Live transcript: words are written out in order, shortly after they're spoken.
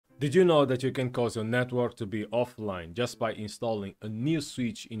Did you know that you can cause your network to be offline just by installing a new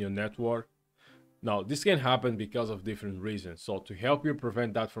switch in your network? Now, this can happen because of different reasons. So to help you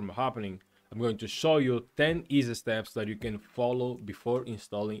prevent that from happening, I'm going to show you 10 easy steps that you can follow before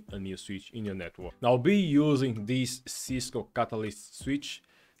installing a new switch in your network. Now, I'll be using this Cisco Catalyst switch.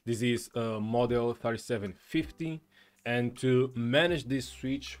 This is model 3750. And to manage this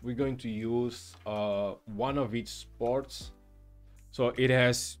switch, we're going to use one of its ports. So it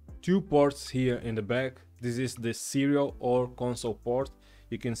has two ports here in the back. This is the serial or console port.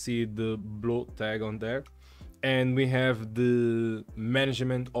 You can see the blue tag on there. And we have the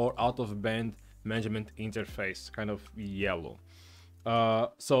management or out of band management interface, kind of yellow.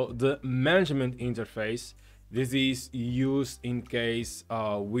 So the management interface, this is used in case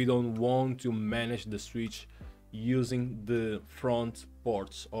we don't want to manage the switch using the front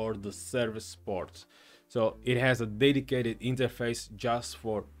ports or the service ports. So it has a dedicated interface just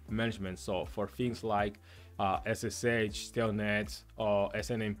for management. So for things like SSH, Telnet, or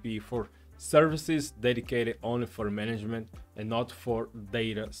SNMP, for services dedicated only for management and not for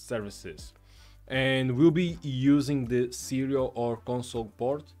data services. And we'll be using the serial or console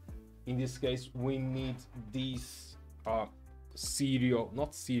port. In this case, we need this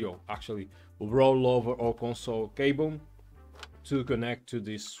rollover or console cable to connect to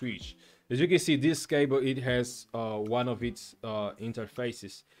this switch. As you can see, this cable, it has one of its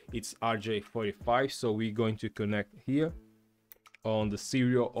interfaces. It's RJ45, so we're going to connect here on the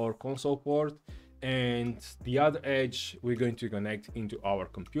serial or console port, and the other edge we're going to connect into our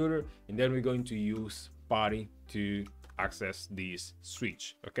computer, and then we're going to use PuTTY to access this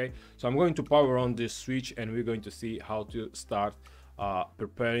switch. Okay, so I'm going to power on this switch and we're going to see how to start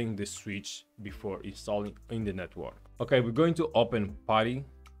preparing the switch before installing in the network. Okay, we're going to open PuTTY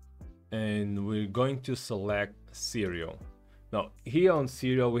and we're going to select serial. Now here on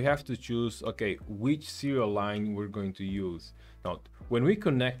serial we have to choose, okay, which serial line we're going to use. Now when we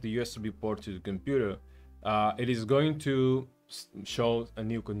connect the USB port to the computer, it is going to show a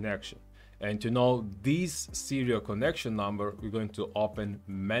new connection, and to know this serial connection number, we're going to open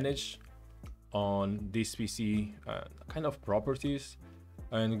manage on this PC kind of properties,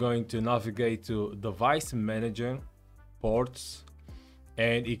 and going to navigate to device manager, ports,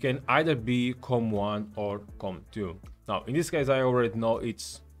 and it can either be COM1 or COM2. Now in this case I already know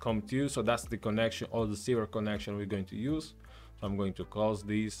it's COM2, so that's the connection or the serial connection we're going to use. So I'm going to close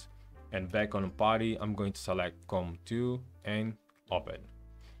this, and back on PuTTY I'm going to select COM2 and open.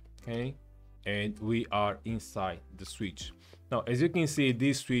 Okay, and we are inside the switch. Now as you can see,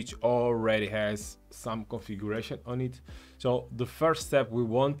 this switch already has some configuration on it. So the first step we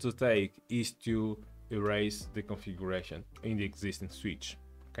want to take is to erase the configuration in the existing switch.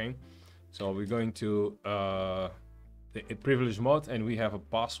 Okay, so we're going to the privilege mode, and we have a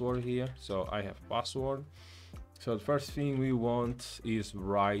password here. So I have password. So the first thing we want is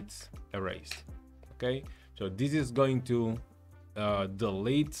write erased. Okay, so this is going to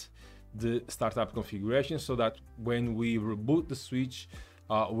delete the startup configuration, so that when we reboot the switch,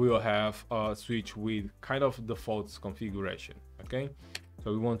 we will have a switch with kind of default configuration. Okay,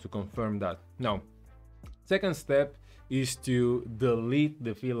 so we want to confirm that. Now second step is to delete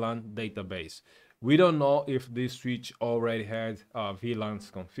the VLAN database. We don't know if this switch already had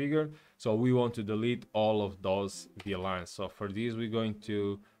VLANs configured, so we want to delete all of those VLANs. So for this we're going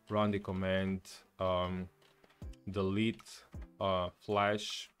to run the command delete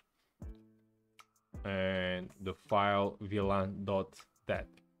flash and the file vlan.dat.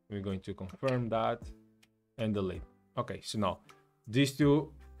 We're going to confirm that and delete. Okay, so now these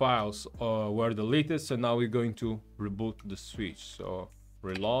two files were deleted, so now we're going to reboot the switch. So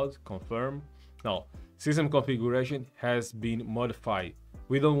reload, confirm. Now system configuration has been modified.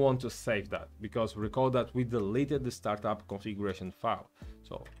 We don't want to save that because recall that we deleted the startup configuration file.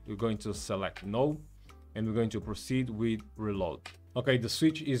 So we're going to select no, and we're going to proceed with reload. Okay, the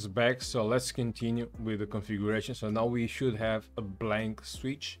switch is back, so let's continue with the configuration. So now we should have a blank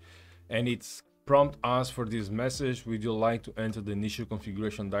switch, and it's prompt us for this message: would you like to enter the initial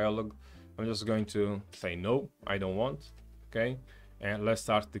configuration dialog? I'm just going to say no, I don't want. Okay, and let's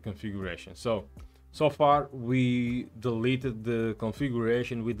start the configuration. So far we deleted the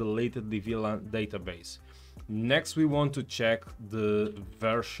configuration, we deleted the VLAN database. Next we want to check the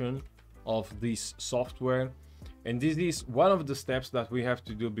version of this software, and this is one of the steps that we have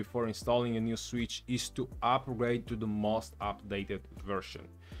to do before installing a new switch, is to upgrade to the most updated version.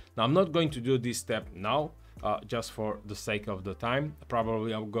 Now I'm not going to do this step now, just for the sake of the time.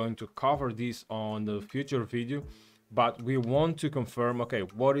 Probably I'm going to cover this on the future video, but we want to confirm, okay,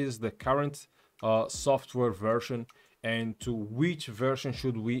 what is the current software version and to which version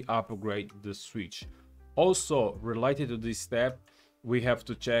should we upgrade the switch. Also related to this step, we have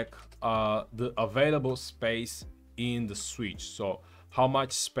to check the available space in the switch. So how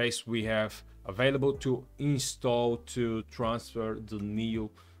much space we have available to install, to transfer the new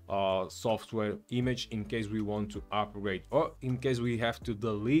software image in case we want to upgrade, or in case we have to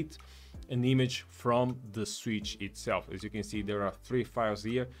delete an image from the switch itself. As you can see, there are 3 files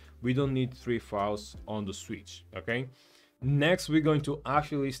here. We don't need 3 files on the switch. Okay, next we're going to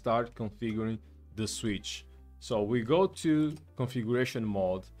actually start configuring the switch. So we go to configuration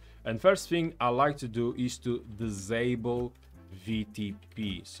mode, and first thing I like to do is to disable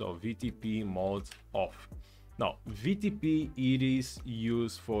VTP. So VTP mode off. Now VTP, it is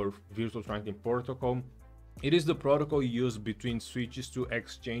used for virtual trunking protocol. It is the protocol used between switches to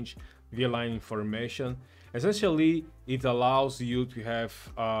exchange VLAN information. Essentially, it allows you to have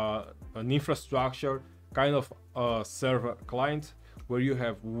an infrastructure, kind of a server client, where you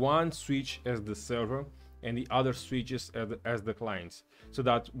have one switch as the server and the other switches as the clients, so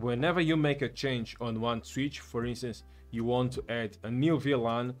that whenever you make a change on one switch, for instance, you want to add a new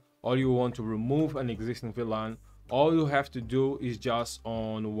VLAN or you want to remove an existing VLAN, all you have to do is just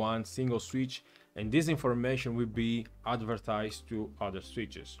on one single switch, and this information will be advertised to other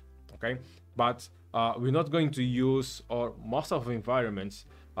switches. Okay, but we're not going to use, or most of the environments,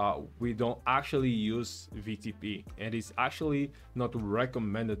 we don't actually use VTP, and it's actually not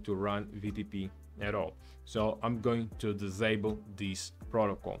recommended to run VTP at all. So I'm going to disable this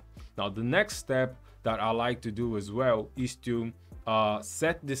protocol. Now the next step that I like to do as well is to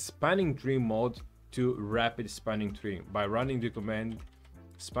set the spanning tree mode to rapid spanning tree by running the command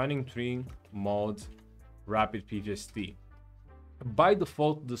spanning tree mode rapid pvst. By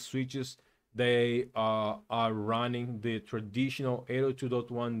default, the switches, they are running the traditional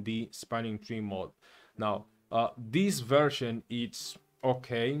 802.1d spanning tree mode. Now this version, it's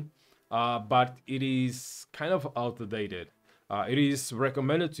okay, but it is kind of outdated. It is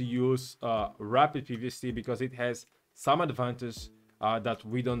recommended to use rapid pvst because it has some advantages that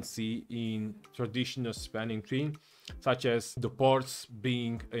we don't see in traditional spanning tree, such as the ports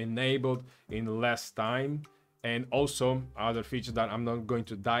being enabled in less time, and also other features that I'm not going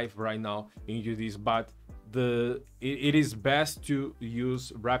to dive right now into this, but it is best to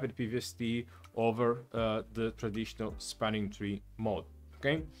use rapid pvst over the traditional spanning tree mode.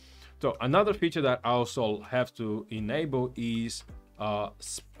 Okay, so another feature that I also have to enable is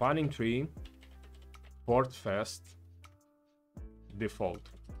spanning tree portfast default.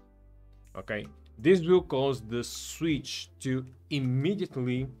 Okay, this will cause the switch to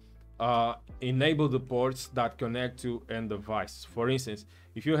immediately enable the ports that connect to end device. For instance,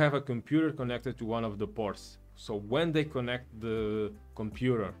 if you have a computer connected to one of the ports, so when they connect the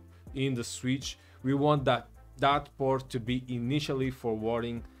computer in the switch, we want that port to be initially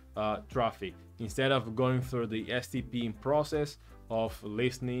forwarding traffic, instead of going through the STP process of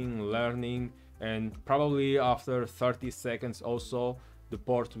listening, learning, and probably after 30 seconds also the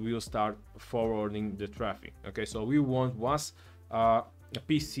port will start forwarding the traffic. Okay, so we want, once a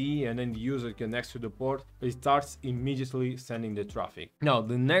PC and then the user connects to the port, it starts immediately sending the traffic. Now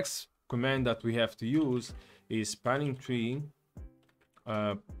the next command that we have to use is spanning tree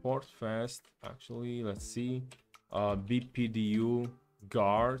portfast. Actually, let's see, bpduguard,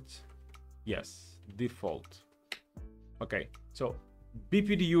 yes, default. Okay, so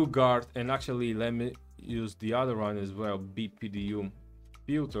bpduguard, and actually let me use the other one as well, bpdufilter.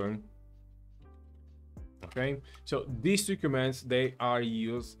 Okay, so these two commands, they are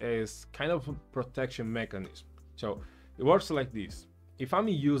used as kind of a protection mechanism. So it works like this: if I'm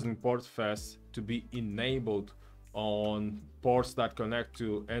using portfast to be enabled on ports that connect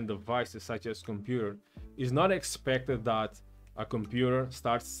to end devices such as computer, it's not expected that a computer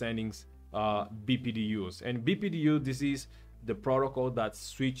starts sending BPDUs. And BPDU, this is the protocol that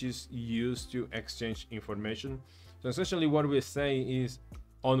switches use to exchange information. So essentially what we're saying is,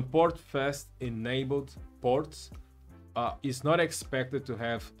 on portfast enabled ports, it's not expected to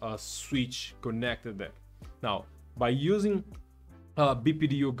have a switch connected there. Now, by using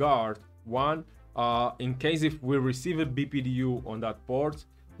bpduguard, in case if we receive a BPDU on that port,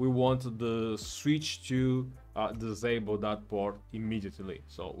 we want the switch to disable that port immediately.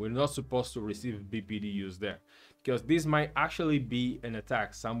 So we're not supposed to receive BPDUs there, because this might actually be an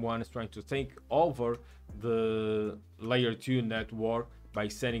attack. Someone is trying to take over the layer 2 network by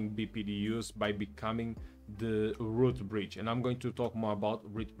sending BPDUs, by becoming the root bridge. And I'm going to talk more about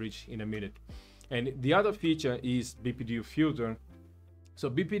root bridge in a minute. And the other feature is bpdufilter. So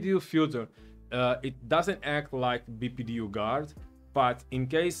bpdufilter, it doesn't act like bpduguard, but in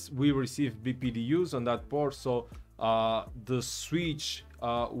case we receive BPDUs on that port, so the switch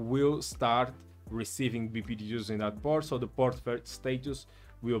will start receiving BPDUs in that port, so the port status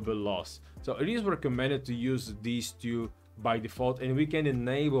will be lost. So it is recommended to use these two by default, and we can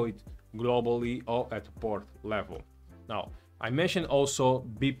enable it globally or at port level. Now, I mentioned also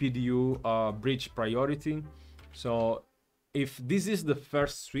BPDU bridge priority. So if this is the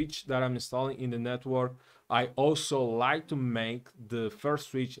first switch that I'm installing in the network, I also like to make the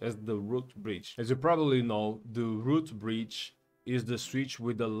first switch as the root bridge. As you probably know, the root bridge is the switch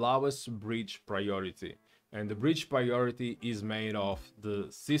with the lowest bridge priority. And the bridge priority is made of the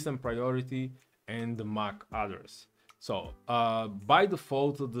system priority and the MAC address. So by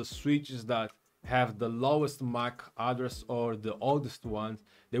default, the switches that have the lowest MAC address or the oldest ones,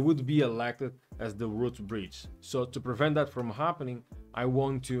 they would be elected as the root bridge. So to prevent that from happening, I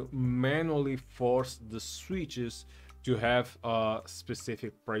want to manually force the switches to have a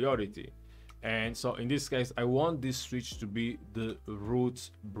specific priority. And so in this case, I want this switch to be the root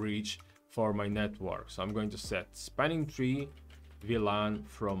bridge for my network. So I'm going to set spanning tree VLAN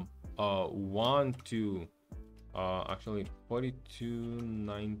from 1 to actually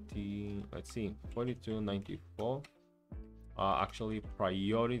 4290, let's see, 4294, actually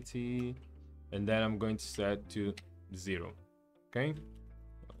priority, and then I'm going to set to 0. Okay,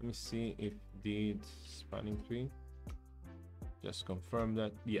 let me see if did spanning tree, just confirm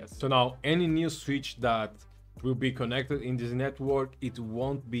that yes. So now any new switch that will be connected in this network, it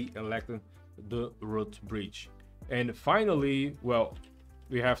won't be elected the root bridge. And finally, well,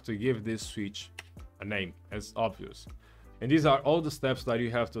 we have to give this switch a name, as obvious. And these are all the steps that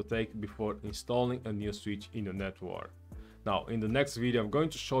you have to take before installing a new switch in your network. Now, in the next video, I'm going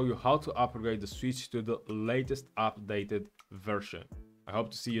to show you how to upgrade the switch to the latest updated version. I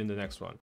hope to see you in the next one.